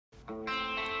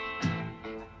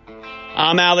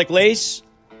I'm Alec Lace.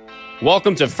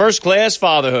 Welcome to First Class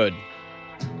Fatherhood.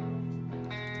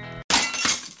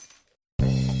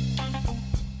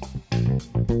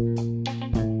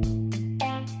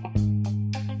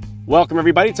 Welcome,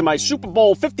 everybody, to my Super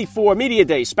Bowl 54 Media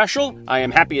Day special. I am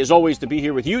happy, as always, to be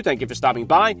here with you. Thank you for stopping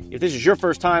by. If this is your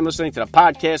first time listening to the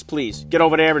podcast, please get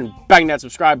over there and bang that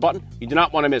subscribe button. You do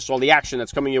not want to miss all the action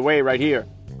that's coming your way right here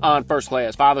on First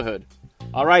Class Fatherhood.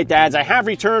 All right, dads, I have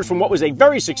returned from what was a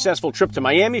very successful trip to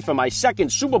Miami for my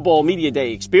second Super Bowl Media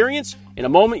Day experience. In a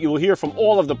moment, you will hear from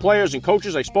all of the players and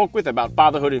coaches I spoke with about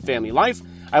fatherhood and family life.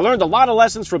 I learned a lot of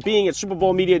lessons from being at Super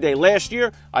Bowl Media Day last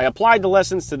year. I applied the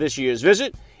lessons to this year's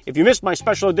visit. If you missed my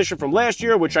special edition from last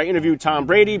year, which I interviewed Tom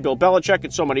Brady, Bill Belichick,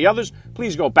 and so many others,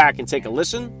 please go back and take a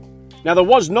listen. Now, there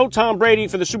was no Tom Brady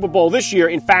for the Super Bowl this year.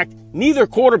 In fact, neither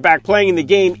quarterback playing in the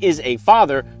game is a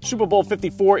father. Super Bowl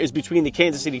 54 is between the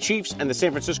Kansas City Chiefs and the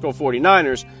San Francisco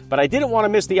 49ers, but I didn't want to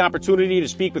miss the opportunity to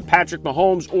speak with Patrick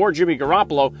Mahomes or Jimmy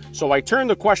Garoppolo, so I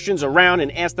turned the questions around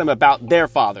and asked them about their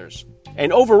fathers.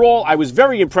 And overall, I was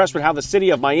very impressed with how the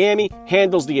city of Miami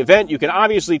handles the event. You can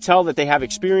obviously tell that they have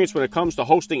experience when it comes to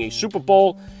hosting a Super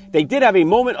Bowl. They did have a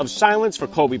moment of silence for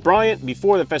Kobe Bryant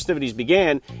before the festivities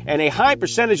began, and a high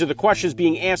percentage of the questions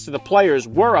being asked to the players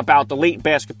were about the late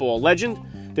basketball legend.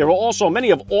 There were also many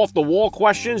of off-the-wall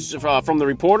questions from the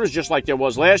reporters, just like there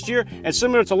was last year. And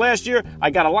similar to last year,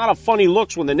 I got a lot of funny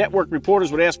looks when the network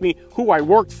reporters would ask me who I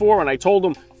worked for, and I told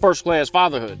them First Class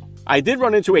Fatherhood. I did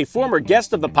run into a former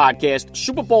guest of the podcast,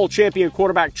 Super Bowl champion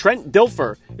quarterback Trent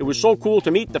Dilfer. It was so cool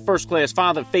to meet the first-class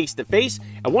father face-to-face,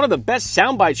 and one of the best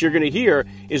sound bites you're going to hear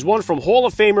is one from Hall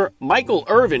of Famer Michael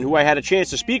Irvin, who I had a chance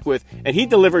to speak with, and he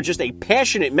delivered just a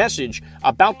passionate message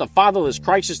about the fatherless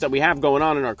crisis that we have going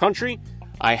on in our country.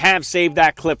 I have saved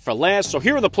that clip for last, so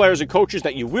here are the players and coaches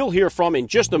that you will hear from in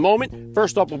just a moment.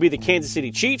 First up will be the Kansas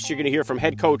City Chiefs. You're going to hear from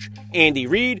head coach Andy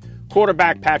Reid,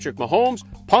 quarterback Patrick Mahomes,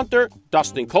 punter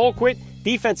Dustin Colquitt,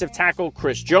 defensive tackle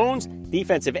Chris Jones,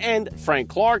 defensive end Frank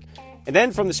Clark. And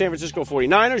then from the San Francisco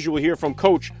 49ers, you will hear from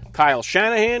coach Kyle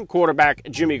Shanahan, quarterback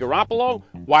Jimmy Garoppolo,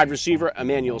 wide receiver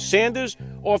Emmanuel Sanders,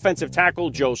 offensive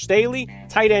tackle Joe Staley,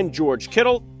 tight end George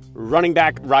Kittle, running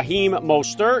back Raheem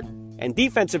Mostert, and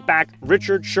defensive back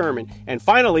Richard Sherman. And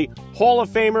finally, Hall of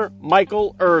Famer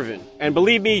Michael Irvin. And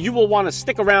believe me, you will want to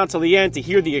stick around till the end to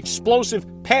hear the explosive,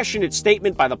 passionate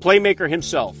statement by the playmaker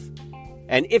himself.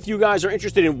 And if you guys are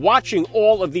interested in watching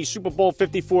all of these Super Bowl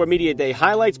 54 Media Day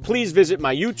highlights, please visit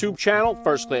my YouTube channel,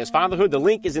 First Class Fatherhood. The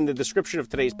link is in the description of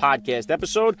today's podcast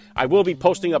episode. I will be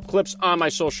posting up clips on my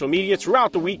social media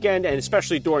throughout the weekend and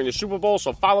especially during the Super Bowl.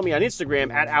 So follow me on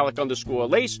Instagram at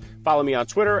Alec_Lace. Follow me on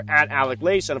Twitter at Alec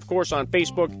Lace. And of course on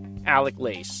Facebook, Alec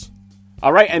Lace.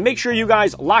 All right, and make sure you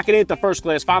guys lock it into First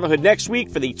Class Fatherhood next week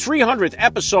for the 300th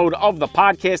episode of the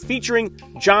podcast featuring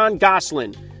Jon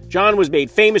Gosselin. Jon was made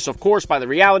famous, of course, by the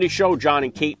reality show Jon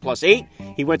and Kate Plus 8.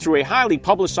 He went through a highly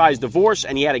publicized divorce,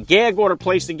 and he had a gag order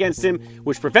placed against him,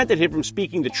 which prevented him from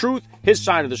speaking the truth, his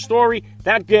side of the story.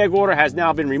 That gag order has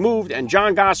now been removed, and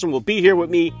Jon Gosselin will be here with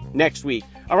me next week.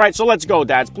 All right, so let's go,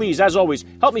 dads. Please, as always,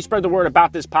 help me spread the word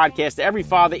about this podcast to every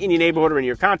father in your neighborhood or in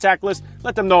your contact list.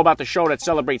 Let them know about the show that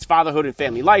celebrates fatherhood and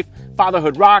family life.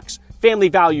 Fatherhood rocks. Family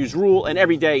values rule, and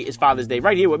every day is Father's Day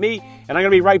right here with me, and I'm going to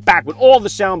be right back with all the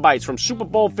sound bites from Super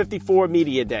Bowl 54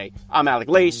 Media Day. I'm Alec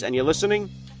Lace, and you're listening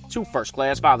to First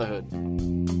Class Fatherhood.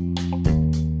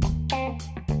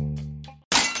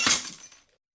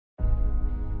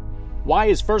 Why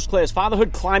is First Class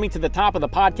Fatherhood climbing to the top of the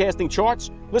podcasting charts?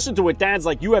 Listen to what dads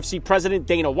like UFC President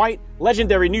Dana White,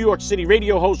 legendary New York City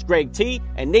radio host Greg T,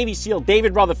 and Navy SEAL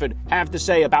David Rutherford have to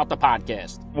say about the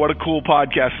podcast. What a cool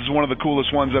podcast. It's one of the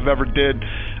coolest ones I've ever did.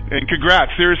 And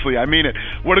congrats, seriously, I mean it.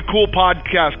 What a cool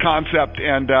podcast concept,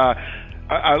 and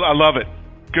I love it.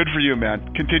 Good for you,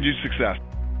 man. Continued success.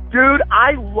 Dude,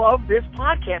 I love this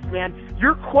podcast, man.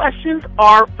 Your questions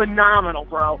are phenomenal,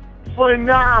 bro.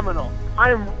 Phenomenal.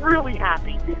 I am really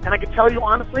happy, and I can tell you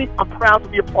honestly, I'm proud to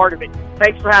be a part of it.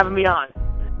 Thanks for having me on.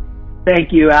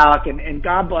 Thank you, Alec, and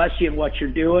God bless you in what you're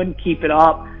doing. Keep it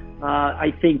up.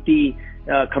 I think the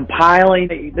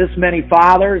compiling this many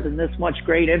fathers and this much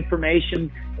great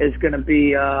information is going to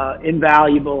be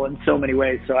invaluable in so many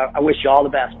ways. So I wish you all the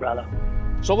best, brother.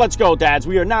 So let's go, dads.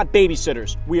 We are not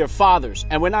babysitters. We are fathers.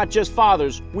 And we're not just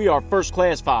fathers. We are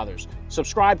first-class fathers.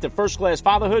 Subscribe to First Class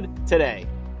Fatherhood today.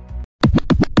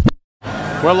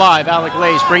 We're live, Alec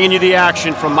Lace, bringing you the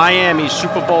action from Miami's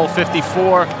Super Bowl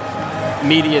 54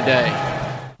 Media Day.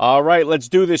 All right, let's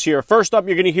do this here. First up,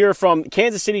 you're going to hear from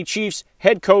Kansas City Chiefs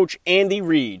head coach Andy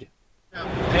Reid.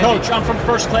 Coach, I'm from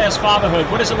First Class Fatherhood.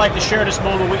 What is it like to share this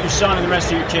moment with your son and the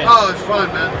rest of your kids? Oh, it's fun,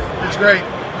 man. It's great.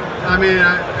 I mean,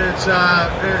 it's a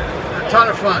ton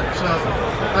of fun. So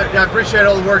I appreciate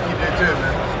all the work you do too,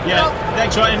 man. Yeah,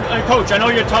 thanks. And Coach, I know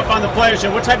you're tough on the players.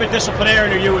 And what type of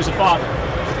disciplinarian are you as a father?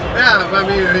 Yeah, I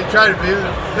mean, you try to be.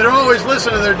 They don't always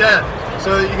listen to their dad,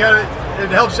 so you got to. It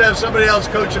helps to have somebody else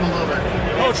coach them a little bit.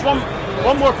 Coach,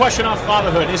 one more question on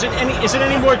fatherhood. Is it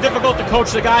any more difficult to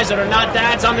coach the guys that are not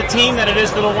dads on the team than it is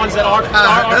to the ones that are?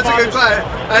 That's a good question.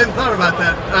 I hadn't thought about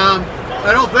that.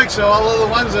 I don't think so. All of the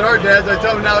ones that are dads, I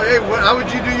tell them now, hey, how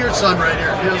would you do your son right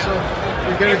here? You know, so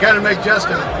you're going to kind of make jest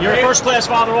of it. You're a first-class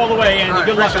father all the way, and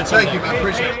good luck on Sunday. Thank you, man.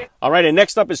 Appreciate it. All right, and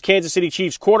next up is Kansas City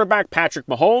Chiefs quarterback Patrick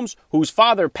Mahomes, whose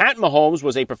father, Pat Mahomes,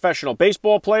 was a professional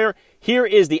baseball player. Here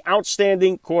is the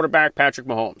outstanding quarterback, Patrick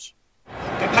Mahomes.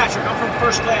 Hey, Patrick, I'm from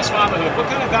First Class Fatherhood. What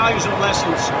kind of values or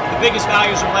lessons, the biggest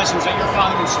values or lessons that your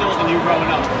father instilled in you growing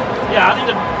up? Yeah, I think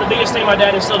the biggest thing my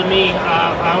dad instilled in me,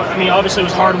 I mean, obviously it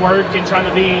was hard work and trying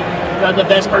to be the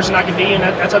best person I could be, and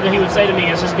that's something he would say to me,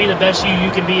 is just be the best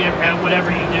you can be at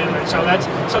whatever you do. And so that's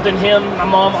something my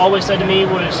mom always said to me,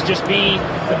 was just be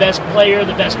the best player,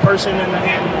 the best person,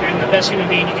 and the best human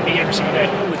being you can be every single day.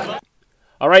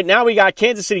 All right, now we got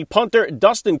Kansas City punter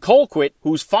Dustin Colquitt,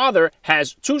 whose father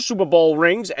has 2 Super Bowl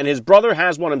rings and his brother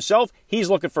has one himself. He's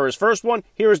looking for his first one.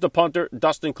 Here is the punter,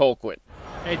 Dustin Colquitt.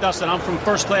 Hey, Dustin, I'm from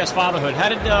First Class Fatherhood. How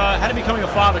did becoming a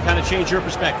father kind of change your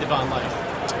perspective on life?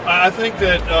 I think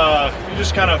that you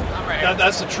just kind of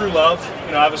that's the true love.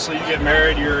 You know, obviously you get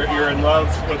married, you're in love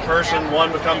with a person,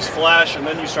 one becomes flesh, and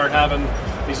then you start having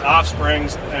these offspring,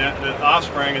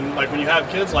 and like when you have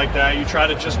kids like that, you try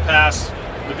to just pass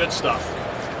the good stuff.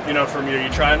 You know, from you, you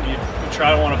try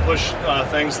to want to push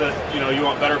things that you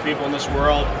want better people in this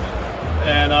world.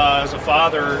 And as a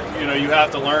father, you have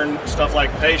to learn stuff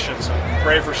like patience, and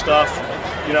pray for stuff.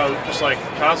 Just like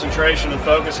concentration and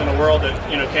focus in a world that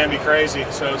can be crazy.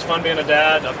 So it's fun being a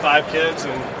dad of 5 kids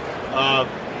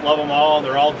and love them all.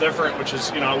 They're all different, which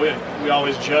is we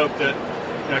always joke that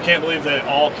I can't believe they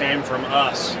all came from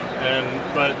us.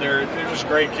 But they're just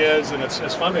great kids, and it's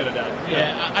fun being a dad.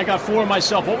 Yeah, I got 4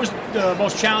 myself. What was the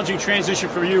most challenging transition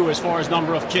for you as far as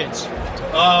number of kids?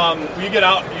 You get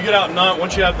outnumbered.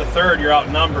 Once you have the third, you're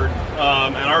outnumbered.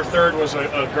 And our third was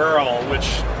a girl,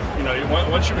 which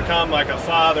once you become like a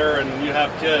father and you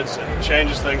have kids, it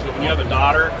changes things. But when you have a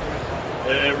daughter,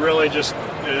 it really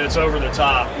it's over the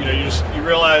top. You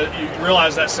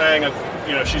realize that saying of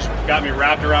she's got me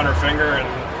wrapped around her finger, and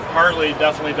Hartley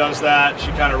definitely does that.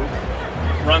 She kind of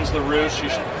runs the roost. She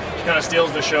kind of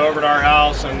steals the show over to our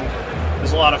house, and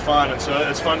it's a lot of fun. And so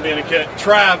it's fun being a kid.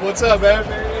 Trav, what's up, man?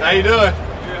 How you doing?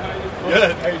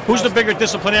 Good. Who's the bigger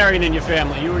disciplinarian in your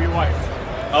family, you or your wife?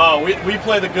 Oh, we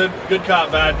play the good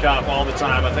cop, bad cop all the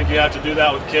time. I think you have to do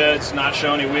that with kids, not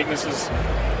show any weaknesses.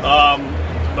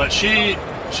 But she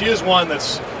is one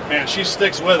that's, man, she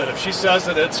sticks with it. If she says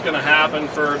that it's going to happen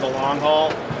for the long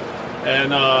haul.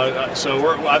 And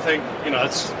I think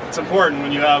it's important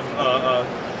when you have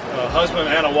a husband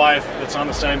and a wife that's on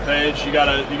the same page. You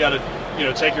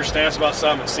gotta take your stance about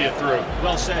something and see it through.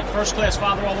 Well said. First class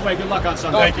father all the way. Good luck on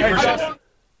Sunday. Thank you. Appreciate it.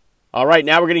 All right,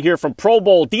 now we're going to hear from Pro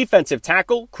Bowl defensive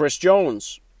tackle Chris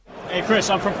Jones. Hey, Chris,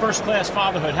 I'm from First Class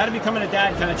Fatherhood. How did becoming a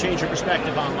dad kind of change your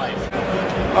perspective on life?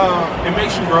 It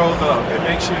makes you grow up. It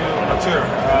makes you mature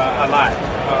a lot,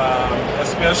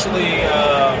 especially.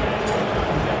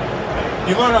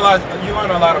 You learn a lot. You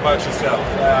learn a lot about yourself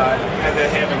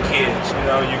as having kids.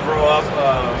 You grow up.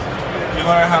 You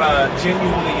learn how to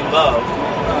genuinely love.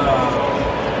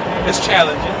 It's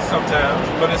challenging sometimes,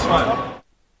 but it's fun.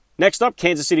 Next up,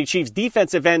 Kansas City Chiefs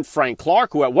defensive end Frank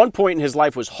Clark, who at one point in his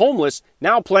life was homeless,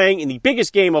 now playing in the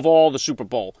biggest game of all, the Super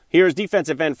Bowl. Here's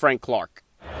defensive end Frank Clark.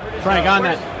 Frank, on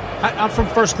that, I'm from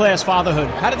First Class Fatherhood.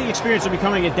 How did the experience of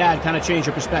becoming a dad kind of change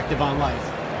your perspective on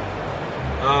life?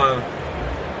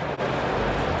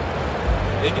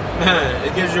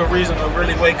 It gives you a reason to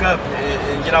really wake up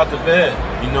and get out the bed.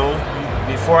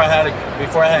 Before I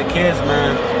had kids,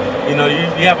 man,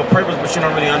 you have a purpose, but you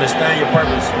don't really understand your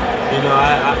purpose.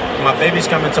 My baby's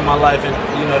come into my life, and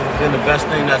it's been the best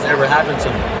thing that's ever happened to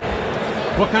me.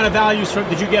 What kind of values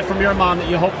did you get from your mom that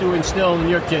you hope to instill in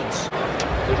your kids?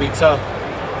 It'll be tough.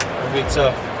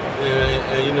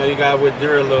 And you gotta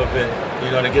endure a little bit,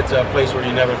 to get to a place where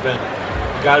you've never been.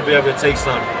 You gotta be able to take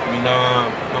something.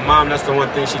 My mom, that's the one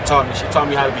thing she taught me. She taught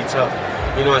me how to be tough.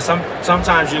 And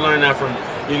sometimes you learn that from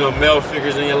male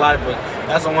figures in your life, but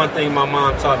that's the one thing my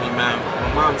mom taught me, man.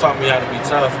 My mom taught me how to be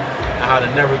tough and how to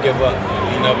never give up,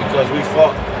 because we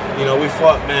fought,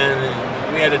 man, and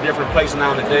we had a different place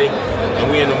now today,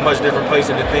 and we in a much different place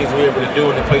in the things we were able to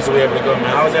do and the places we were able to go,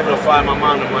 man. I was able to fly my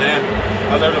mom to Miami.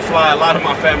 I was able to fly a lot of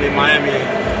my family in Miami,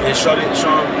 and show them,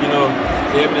 you know,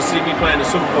 be able to see me playing the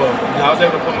Super Bowl. You know, I was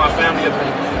able to put my family up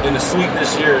in the suite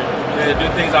this year and do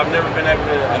things I've never been able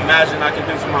to imagine I can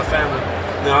do for my family.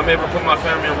 You know, I'm able to put my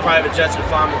family on private jets and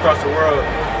fly them across the world,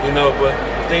 you know, but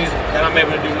things that I'm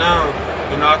able to do now,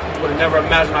 you know, I would have never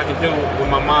imagined I could do with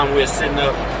my mom. We were sitting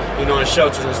up, you know, in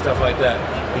shelters and stuff like that.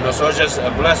 You know, so it's just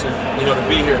a blessing, you know, to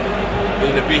be here.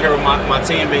 And to be here with my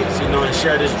teammates, you know, and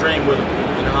share this dream with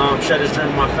them. You know, share this dream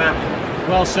with my family.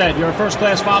 Well said. You're a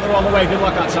first-class father all the way. Good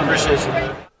luck on Sunday. Appreciate you,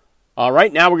 man. All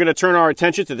right, now we're going to turn our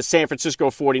attention to the San Francisco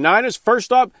 49ers.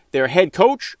 First up, their head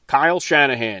coach, Kyle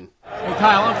Shanahan. Hey,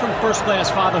 Kyle, I'm from first-class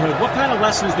fatherhood. What kind of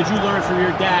lessons did you learn from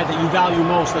your dad that you value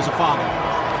most as a father?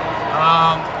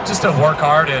 Just to work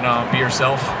hard and be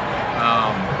yourself.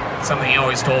 Something he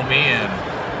always told me, and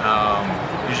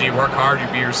usually you work hard, you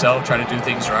be yourself, try to do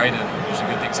things right, and usually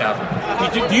good things happen.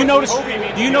 Do you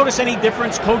notice any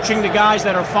difference coaching the guys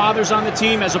that are fathers on the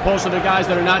team as opposed to the guys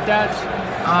that are not dads?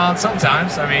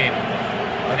 Sometimes. I mean,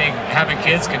 I think having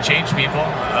kids can change people,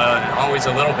 always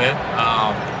a little bit.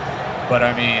 But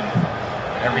I mean,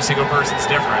 every single person's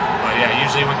different. But yeah,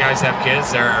 usually when guys have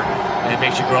kids, it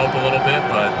makes you grow up a little bit,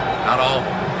 but not all of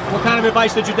them. What kind of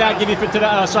advice did your dad give you for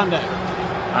today, Sunday?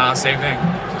 Same thing.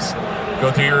 Just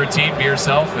go through your routine, be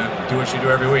yourself, and do what you do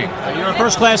every week. You're a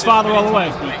first-class father all the way.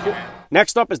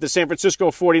 Next up is the San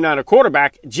Francisco 49er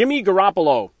quarterback, Jimmy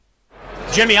Garoppolo.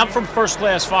 Jimmy, I'm from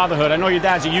first-class fatherhood. I know your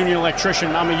dad's a union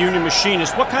electrician. I'm a union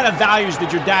machinist. What kind of values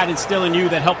did your dad instill in you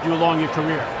that helped you along your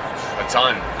career? A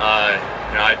ton.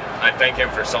 You know, I thank him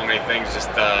for so many things. Just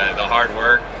the hard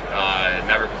work,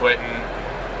 never quitting,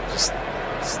 just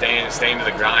staying to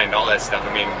the grind, all that stuff.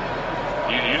 I mean,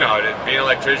 you know, being an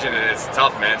electrician, it's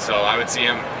tough, man. So I would see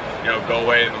him, you know, go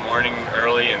away in the morning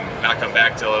early and not come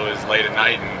back till it was late at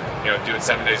night, and you know, do it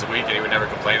 7 days a week, and he would never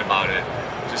complain about it.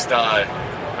 Just, I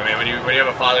mean, when you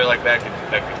have a father like that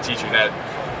that can teach you that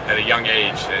at a young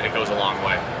age, it goes a long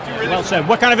way. Well said.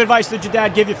 What kind of advice did your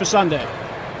dad give you for Sunday?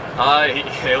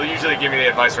 He'll usually give me the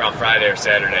advice around Friday or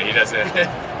Saturday. He doesn't.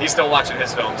 He's still watching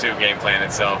his film too, game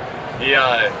planning. So he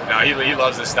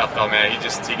loves this stuff though, man. He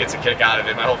gets a kick out of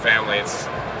it. My whole family, it's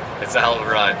a hell of a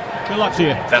ride. Good luck to you.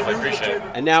 Definitely appreciate it.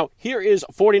 And now here is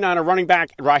 49er running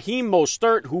back Raheem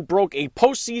Mostert, who broke a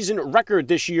postseason record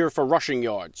this year for rushing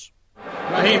yards.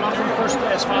 Raheem, I'm from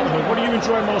first-class fatherhood. What do you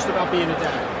enjoy most about being a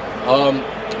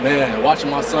dad? Man, watching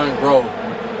my son grow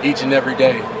each and every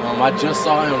day. I just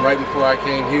saw him right before I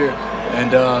came here,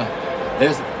 and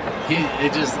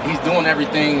he's doing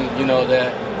everything, you know,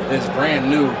 that is brand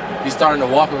new. He's starting to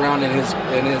walk around in his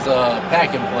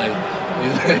pack and play.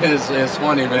 It's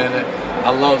funny, man. I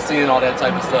love seeing all that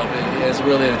type of stuff. It's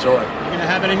really enjoyable. You gonna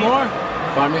have any more?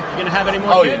 Pardon me? You gonna have any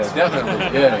more kids? Yeah,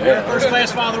 definitely. Yeah. You're a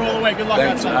first-class father all the way. Good luck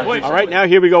on Sunday. All right, now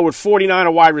here we go with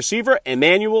 49er wide receiver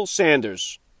Emmanuel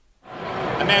Sanders.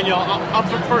 Emmanuel, I'm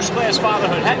from first-class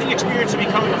fatherhood. How did the experience of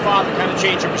becoming a father kind of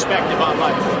change your perspective on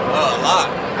life? A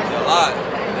lot.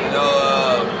 You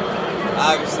know,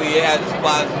 obviously it has its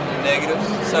positives and negatives.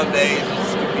 Some days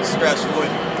it can be stressful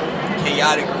and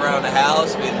chaotic around the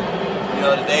house, but you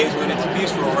know, the days when it's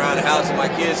peaceful around the house and my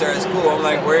kids are at school, I'm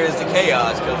like, where is the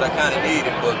chaos? Because I kind of need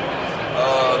it. But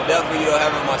definitely, you know,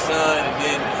 having my son and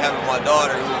then having my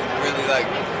daughter who really like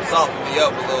softened me up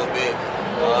a little bit.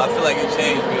 I feel like it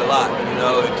changed me a lot, you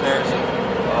know, in terms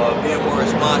of being more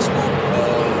responsible,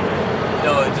 you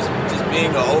know, and just being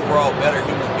an overall better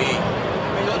human being.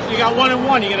 You got 1 and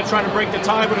 1. You gonna try to break the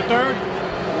tie with a third?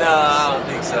 No, I don't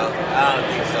think so.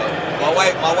 My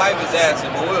wife is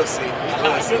asking, but we'll see.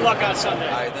 Good luck on Sunday.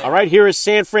 All right, here is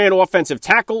San Fran offensive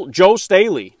tackle Joe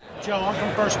Staley. Joe, I'm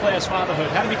from first-class fatherhood.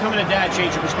 How did becoming a dad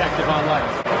change your perspective on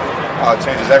life? It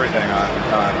changes everything on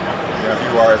you know, who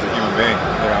you are as a human being.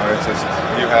 You know, it's just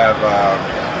you have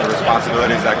the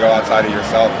responsibilities that go outside of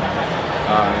yourself.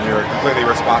 You're completely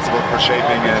responsible for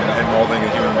shaping and molding a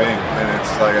human being, and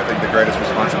it's like I think the greatest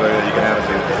responsibility that you can have as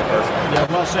a person. Yeah,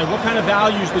 well said. What kind of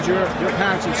values did your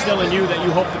parents instill in you that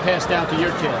you hope to pass down to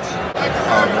your kids?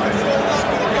 Countless.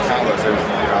 You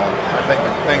know, I think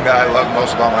the thing that I loved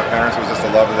most about my parents was just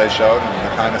the love that they showed and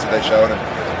the kindness that they showed, and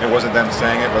it wasn't them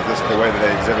saying it, but just the way that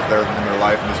they exhibit in their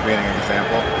life and just being an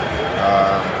example.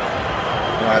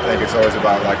 You know, I think it's always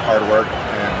about like hard work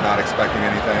and not expecting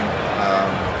anything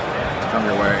to come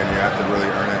your way, and you have to really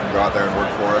earn it and go out there and work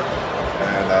for it.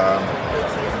 And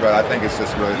but I think it's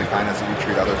just really the kindness that you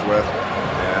treat others with,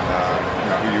 and you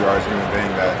know, who you are as a human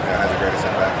being that has the greatest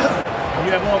impact. When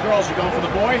you have all girls, you going for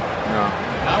the boy? No,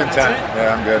 content.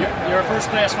 Yeah, I'm good. You're a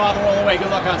first-class father all the way. Good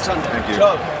luck on Sunday. Thank you.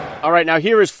 All right, now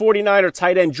here is 49er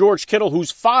tight end George Kittle, whose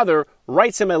father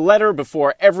writes him a letter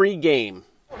before every game.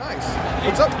 Nice.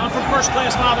 What's up? I'm from First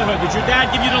Class Fatherhood. Did your dad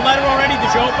give you the letter already?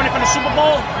 Did you open it for the Super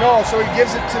Bowl? No, so he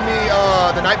gives it to me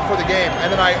the night before the game,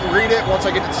 and then I read it once I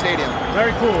get to the stadium.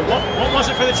 Very cool. What was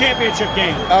it for the championship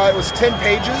game? It was 10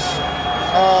 pages,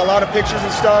 a lot of pictures and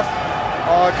stuff.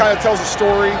 It kind of tells a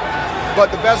story.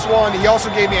 But the best one, he also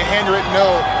gave me a handwritten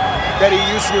note that he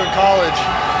used to do in college.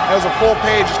 It was a full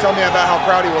page just telling me about how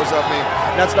proud he was of me.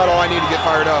 And that's about all I need to get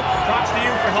fired up. Props to you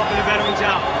for helping the veterans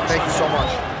out. Thank you so much.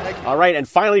 All right, and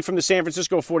finally from the San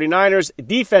Francisco 49ers,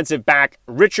 defensive back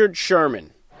Richard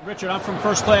Sherman. Richard, I'm from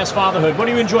First Class Fatherhood. What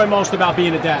do you enjoy most about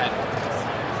being a dad?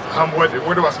 Where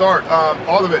do I start?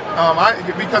 All of it.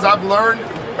 Because I've learned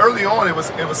early on it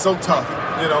was so tough,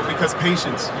 because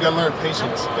patience. You gotta learn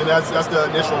patience, and that's the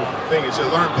initial thing. Is you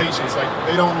learn patience. Like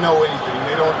they don't know anything,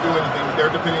 they don't do anything.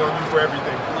 They're depending on you for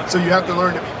everything. So you have to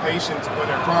learn to be patient when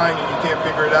they're crying and you can't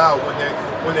figure it out.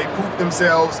 When they poop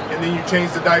themselves and then you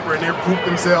change the diaper and they poop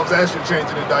themselves as you're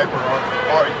changing the diaper,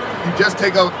 or you just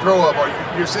take a throw up, or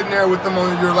you're sitting there with them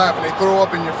on your lap and they throw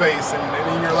up in your face and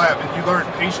in your lap, and you learn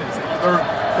patience and you learn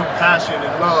compassion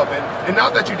and love, and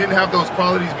not that you didn't have those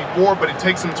qualities before, but it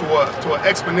takes them to an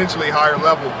exponentially higher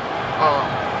level.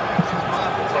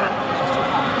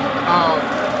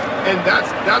 And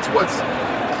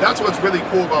that's what's really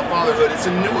cool about fatherhood. It's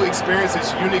a new experience,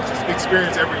 it's a unique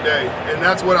experience every day, and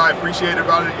that's what I appreciate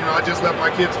about it. I just left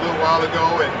my kids a little while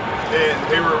ago, and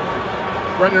they were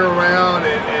running around,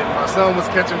 and my son was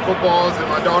catching footballs, and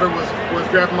my daughter was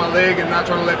grabbing my leg and not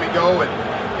trying to let me go, and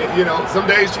some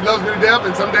days she loves me to death,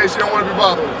 and some days she don't want to be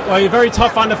bothered with. Well, you're very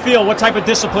tough on the field. What type of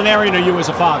disciplinarian are you as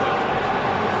a father?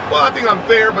 Well, I think I'm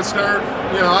fair but stern.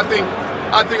 I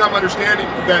think I'm understanding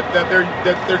that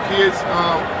they're kids,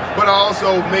 but I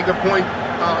also make a point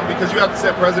because you have to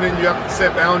set precedent, you have to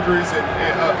set boundaries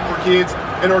for kids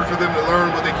in order for them to learn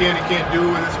what they can and can't do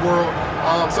in this world.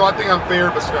 So I think I'm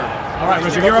fair but stern. All right,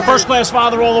 Richard, you're a first-class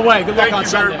father all the way. Good luck on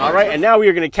Sunday. All right, and now we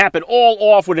are going to cap it all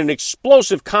off with an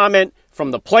explosive comment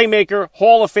from the playmaker,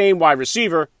 Hall of Fame wide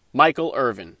receiver, Michael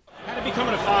Irvin. How did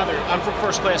becoming a father, I'm from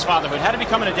First Class Fatherhood, how did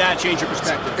becoming a dad change your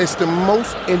perspective? It's the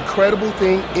most incredible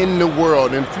thing in the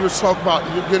world. And if you're talking about,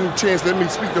 you're getting a chance, let me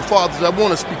speak to fathers. I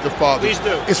want to speak to fathers. Please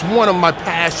do. It's one of my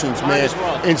passions, man. As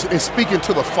well. And speaking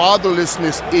to the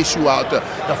fatherlessness issue out there,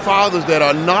 the fathers that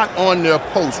are not on their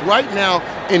post. Right now,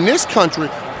 in this country,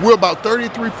 we're about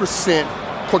 33%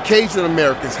 Caucasian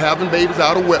Americans having babies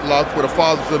out of wedlock where the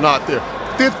fathers are not there.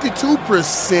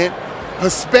 52%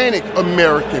 Hispanic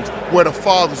Americans where the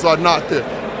fathers are not there.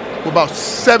 We're about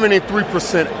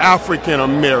 73% African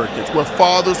Americans where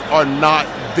fathers are not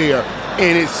there.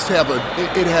 And it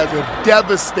has a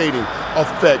devastating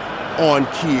effect on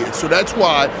kids. So that's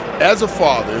why, as a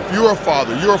father, if you're a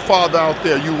father out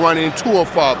there, you run into a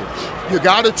father, you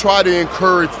got to try to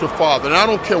encourage the father. And I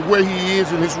don't care where he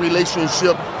is in his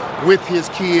relationship with his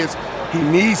kids, he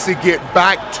needs to get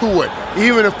back to it,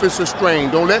 even if it's a strain.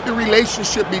 Don't let the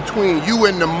relationship between you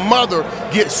and the mother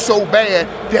get so bad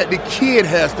that the kid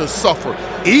has to suffer.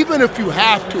 Even if you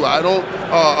have to, I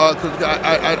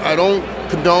don't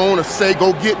condone or say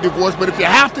go get divorced, but if you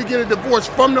have to get a divorce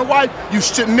from the wife, you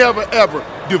should never ever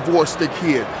divorce the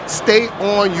kid. Stay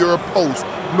on your post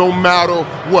no matter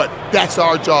what. That's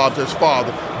our jobs as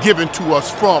father, given to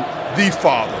us from the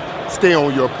father. Stay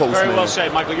on your post, Very man. well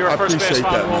said, Michael. You're a first-class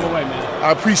father all the way, man.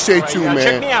 I appreciate you, man.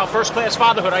 Check me out, First Class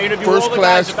Fatherhood. I interview all the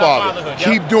guys about fatherhood.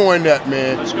 Keep doing that,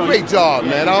 man. Great job,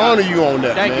 man. I honor you on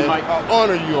that, man. Thank you, Mike. I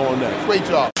honor you on that. Great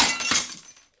job.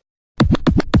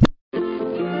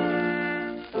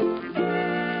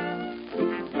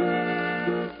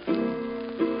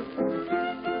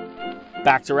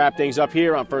 Back to wrap things up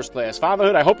here on First Class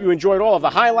Fatherhood. I hope you enjoyed all of the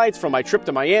highlights from my trip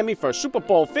to Miami for Super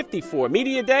Bowl 54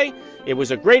 Media Day. It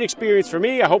was a great experience for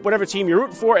me. I hope whatever team you're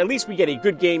rooting for, at least we get a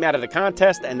good game out of the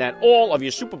contest and that all of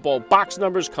your Super Bowl box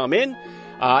numbers come in.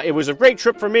 It was a great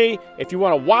trip for me. If you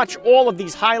want to watch all of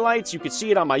these highlights, you can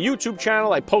see it on my YouTube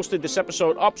channel. I posted this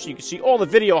episode up so you can see all the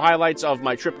video highlights of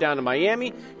my trip down to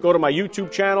Miami. Go to my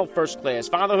YouTube channel, First Class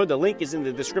Fatherhood. The link is in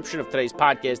the description of today's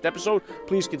podcast episode.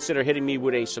 Please consider hitting me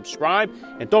with a subscribe.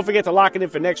 And don't forget to lock it in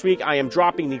for next week. I am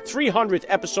dropping the 300th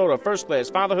episode of First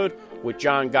Class Fatherhood with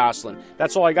John Goslin.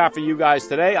 That's all I got for you guys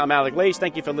today. I'm Alec Lace.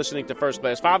 Thank you for listening to First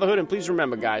Class Fatherhood. And please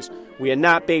remember, guys, we are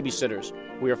not babysitters.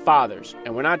 We are fathers.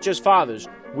 And we're not just fathers.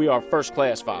 We are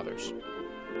first-class fathers.